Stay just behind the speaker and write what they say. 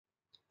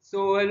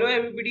Hello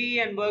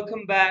everybody and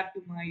welcome back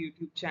to my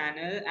YouTube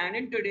channel. And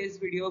in today's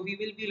video, we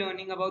will be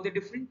learning about the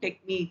different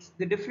techniques,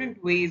 the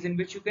different ways in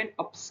which you can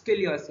upskill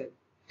yourself.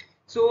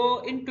 So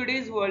in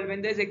today's world,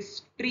 when there's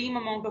extreme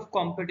amount of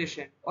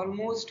competition,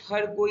 almost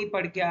हर कोई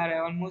पढ़ के आ रहा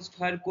है,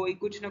 almost हर कोई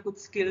कुछ ना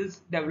कुछ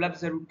skills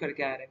develop जरूर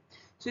करके आ रहा है.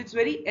 So it's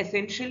very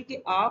essential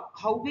कि आप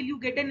how will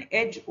you get an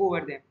edge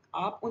over them?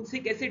 आप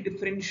उनसे कैसे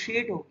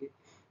differentiate होगे?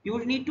 You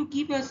will need to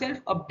keep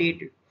yourself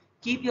updated.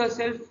 Keep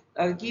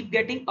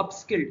getting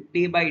upskilled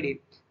day by day.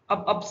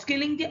 अब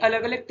upskilling के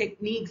अलग अलग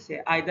techniques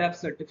है, either आप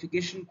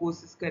certification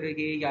courses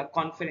करेंगे या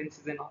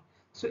conferences and all.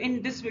 So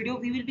in this video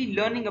we will be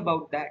learning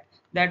about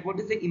that what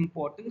is the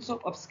importance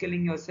of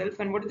upskilling yourself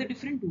and what are the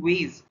different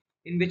ways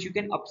in which you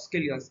can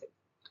upskill yourself.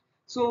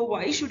 So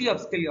why should you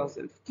upskill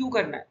yourself? क्यों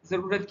करना है?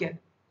 जरूरत क्या है?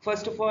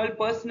 First of all,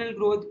 personal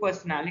growth,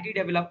 personality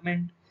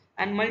development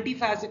and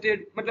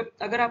multifaceted. मतलब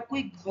अगर आपको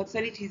एक बहुत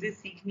सारी चीजें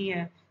सीखनी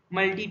है,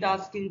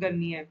 multitasking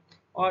करनी है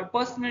और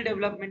personal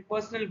development,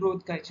 personal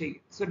growth का चाहिए.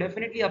 So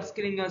definitely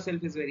upskilling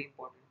yourself is very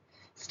important.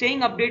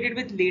 Staying updated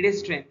with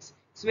latest trends.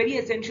 It's very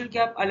essential कि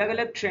आप अलग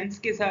अलग ट्रेंड्स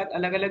के साथ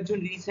अलग अलग जो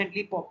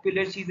रिसेंटली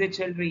पॉपुलर चीजें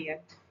चल रही हैं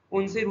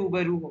उनसे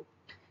रूबरू हो.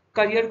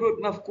 करियर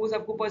ग्रोथ में ऑफ कोर्स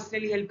आपको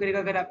पर्सनली हेल्प करेगा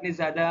अगर आपने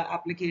ज्यादा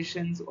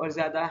एप्लीकेशंस और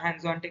ज्यादा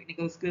हैंड्स ऑन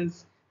टेक्निकल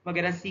स्किल्स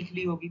वगैरह सीख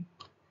ली होगी.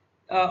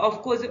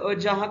 ऑफ कोर्स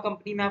जहाँ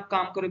कंपनी में आप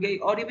काम करोगे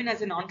और even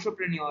as an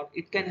entrepreneur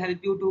it can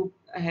help you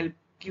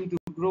to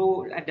grow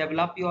and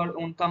develop your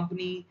own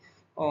company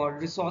और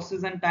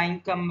रिसोर्सेज एंड टाइम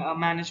का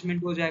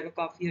मैनेजमेंट हो जाएगा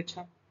काफी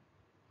अच्छा,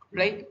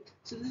 right.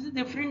 So this is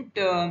different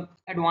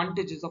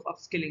advantages of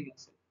upskilling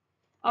yourself.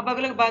 अब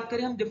अगर बात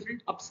करें हम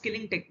डिफरेंट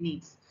अपस्किलिंग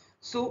टेक्निक्स,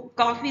 सो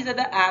काफी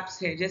ज्यादा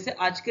एप्स है. जैसे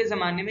आज के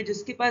जमाने में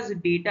जिसके पास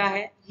डेटा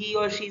है ही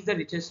और she is the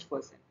richest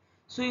person.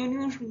 So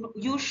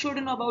you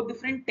should know about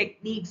different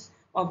techniques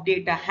of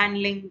data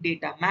handling,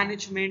 data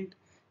management,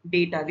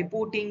 data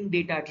reporting,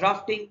 data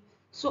drafting.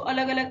 सो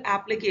अलग अलग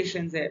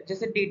एप्लीकेशंस है.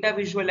 जैसे डेटा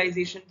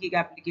विजुअलाइजेशन की एक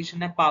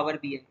एप्लीकेशन है power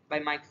BI bye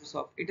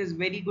Microsoft. It is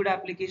very good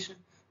application.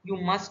 You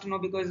must know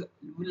because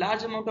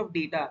large amount of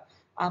data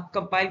आप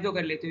compile तो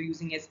कर लेते हो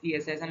using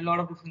SPSS and lot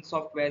of different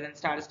software and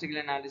statistical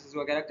analysis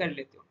वगैरह कर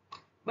लेते हो.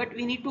 But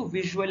we need to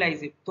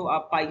visualise it. तो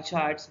आप pie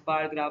charts,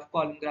 bar graph,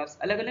 column graphs,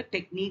 अलग अलग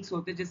टेक्निक्स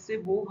होते हैं जिससे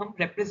वो हम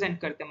रिप्रेजेंट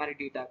करते हैं हमारे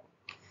डेटा को.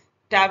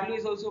 Tableau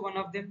is also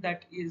one of them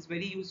that is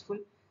very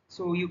useful.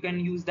 So you can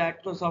use that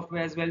for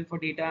software as well for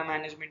data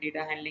management,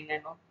 data handling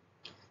and all.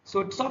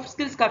 So soft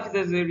skills काफी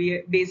ज़्यादा ज़रूरी है.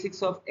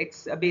 Basics of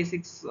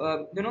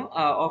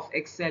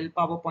Excel,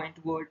 PowerPoint,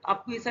 Word.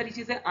 आपको ये सारी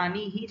चीजें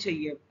आनी ही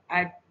चाहिए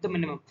at the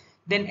minimum.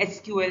 Then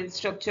SQL,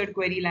 structured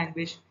query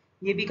language,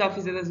 ये भी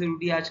काफी ज़्यादा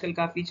ज़रूरी है. आजकल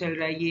काफी चल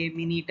रहा है ये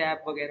मिनी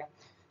टैब वगैरह.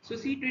 So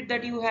see to it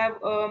that you have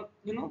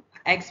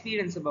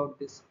experience about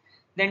this.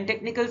 Then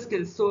technical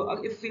skills. So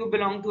if you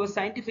belong to a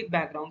scientific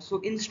background,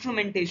 so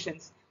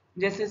instrumentations.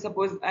 जैसे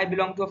suppose I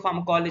belong to a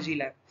pharmacology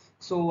lab.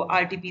 So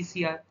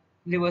RT-PCR,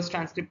 reverse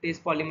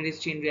transcriptase polymerase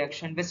chain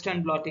reaction,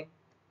 Western blotting.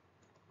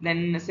 Then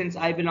since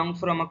I belong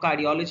from a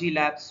cardiology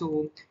lab, so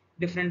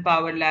different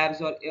power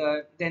labs, or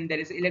then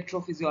there is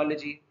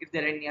electrophysiology, if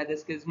there are any other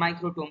skills,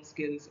 microtome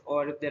skills,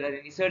 or if there are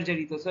any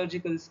surgery, so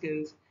surgical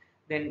skills,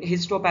 then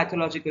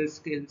histopathological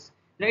skills,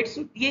 right?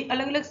 So ये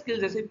अलग अलग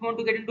skills है. So if you want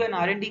to get into an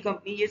R&D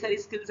company, ये सारी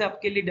skills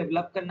आपके लिए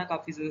develop करना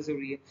काफी ज़्यादा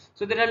ज़रूरी है.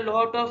 So there are a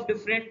lot of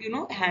different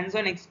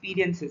hands-on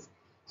experiences.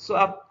 So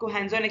आपको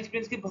hands on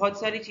experience की बहुत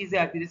सारी चीजें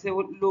आती है. जैसे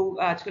वो लोग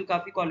आजकल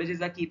काफी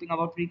colleges are keeping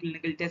about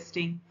preclinical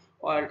testing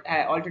or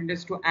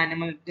alternatives to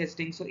animal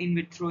testing, so in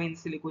vitro, in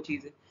silico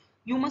चीजें.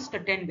 You must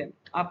attend them.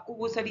 आपको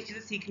वो सारी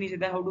चीजें सीखनी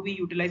चाहिए. How do we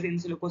utilize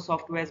in silico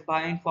softwares,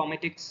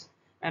 bioinformatics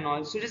and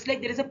all. So just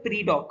like there is a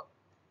pre-doc,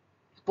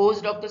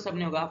 post-doc तो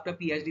सबने होगा after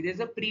PhD, there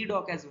is a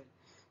pre-doc as well.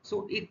 So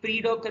एक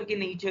pre-doc करके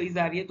नई चीज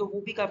आ रही है तो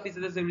वो भी काफी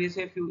ज्यादा जरूरी है.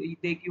 So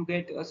if you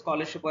get a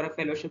scholarship or a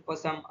fellowship for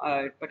some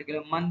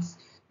particular months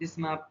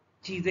जिसमें आप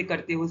चीजें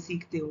करते हो,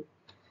 सीखते हो.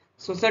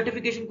 So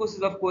certification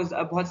courses of course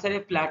बहुत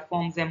सारे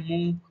platforms हैं,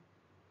 MOOC,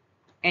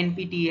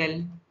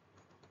 NPTEL,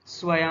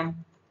 स्वयं,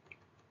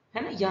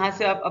 है ना. यहाँ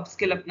से आप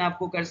अपस्किल अपने आप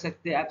को कर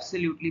सकते हैं.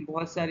 एब्सोल्युटली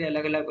बहुत सारे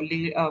अलग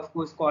अलग, ऑफ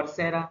कोर्स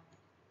कॉर्सेरा,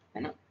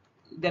 है ना.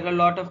 There are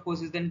lot of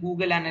courses. Then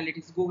Google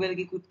analytics, Google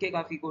की खुद के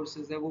काफी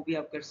कोर्सेज है, वो भी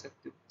आप कर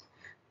सकते हो.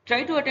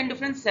 Try to attend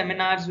different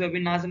seminars,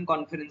 webinars and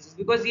conferences,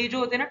 because ये जो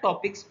होते हैं ना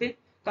टॉपिक्स पे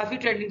काफी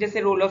ट्रेंडिंग,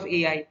 जैसे role of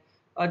AI,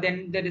 then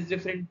there is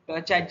different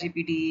chat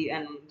GPT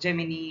and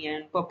Gemini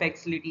and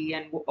Perplexity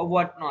and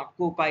what not,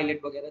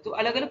 Copilot वगैरह. तो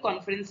अलग अलग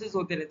कॉन्फ्रेंसेस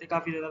होते रहते हैं,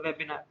 काफी ज्यादा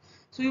webinar.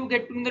 So you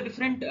get to know the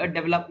different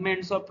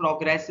developments और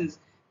प्रोग्रेसेस,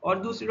 और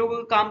दूसरों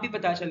को काम भी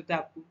पता चलता है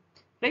आपको,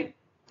 राइट.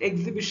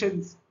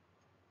 एग्जीबिशंस,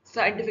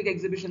 साइंटिफिक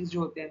एग्जीबिशंस जो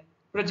होते हैं,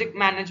 project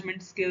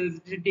management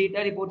skills,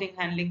 data reporting,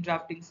 handling,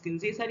 drafting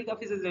skills, ये सारी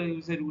काफी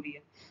जरूरी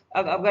है.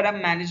 अगर आप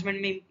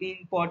मैनेजमेंट में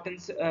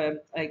इंपॉर्टेंस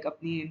लाइक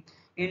अपनी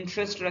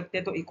इंटरेस्ट रखते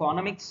हैं तो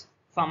इकोनॉमिक्स,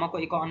 फार्माको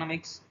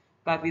इकोनॉमिक्स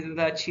काफी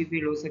ज्यादा अच्छी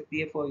फील्ड हो सकती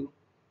है for you.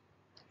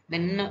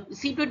 Then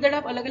C to it that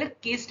आप अलग अलग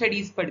केस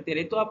स्टडीज पढ़ते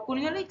रहे तो आपको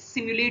नहीं एक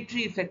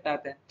सिमुलेटरी इफेक्ट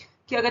आता है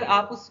कि अगर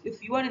आप उस, if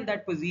you are in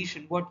that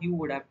position, what you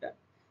would have done.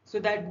 So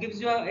that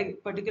gives you a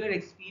particular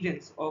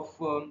experience of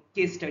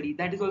case study.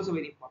 That is also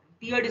very important.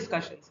 Peer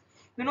discussions.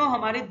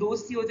 हमारे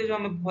दोस्त ही होते हैं जो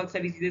हमें बहुत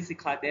सारी चीजें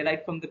सिखाते हैं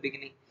right from the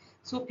beginning.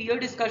 So peer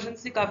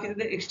discussions से काफी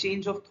ज्यादा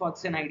exchange of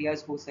thoughts and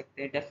ideas हो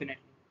सकते हैं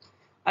definitely.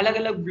 अलग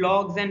अलग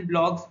ब्लॉग्स एंड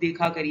ब्लॉग्स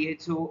देखा करिए,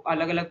 जो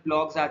अलग अलग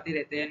ब्लॉग्स आते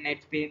रहते हैं नेट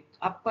पे,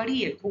 आप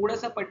पढ़िए, थोड़ा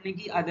सा पढ़ने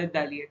की आदत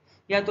डालिए.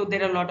 या तो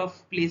there are lot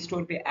of play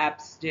store पे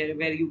apps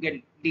where you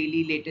get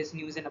daily latest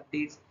news and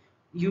updates.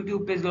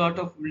 YouTube पे lot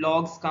of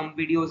vlogs come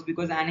videos,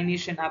 because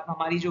animation, आप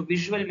हमारी जो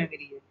विजुअल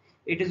मेमोरी है,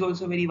 it is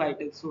also very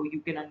vital, so you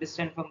can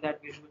understand from that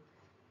visual.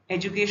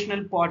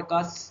 Educational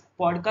podcast.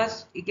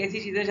 Podcast एक ऐसी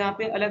चीज है जहाँ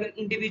पे अलग अलग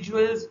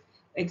individuals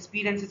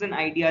experiences and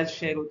ideas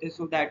share होते हैं,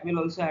 so that will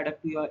also add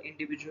up to your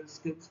individual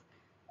skills.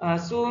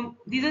 So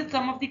these are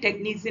some of the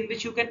techniques in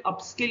which you can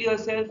upskill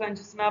yourself and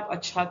जिसमें आप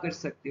अच्छा कर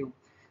सकते हो,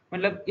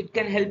 मतलब it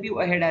can help you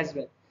ahead as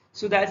well.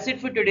 So that's it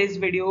for today's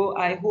video.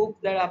 I hope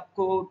that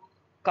आपको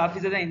काफी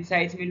ज़्यादा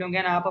insights मिलेंगे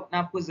और आप अपने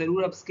आप को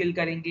ज़रूर upskill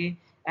करेंगे.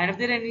 And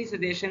if there are any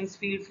suggestions,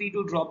 feel free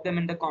to drop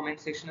them in the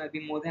comment section. I'll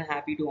be more than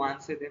happy to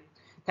answer them.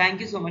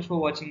 Thank you so much for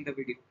watching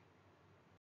the video.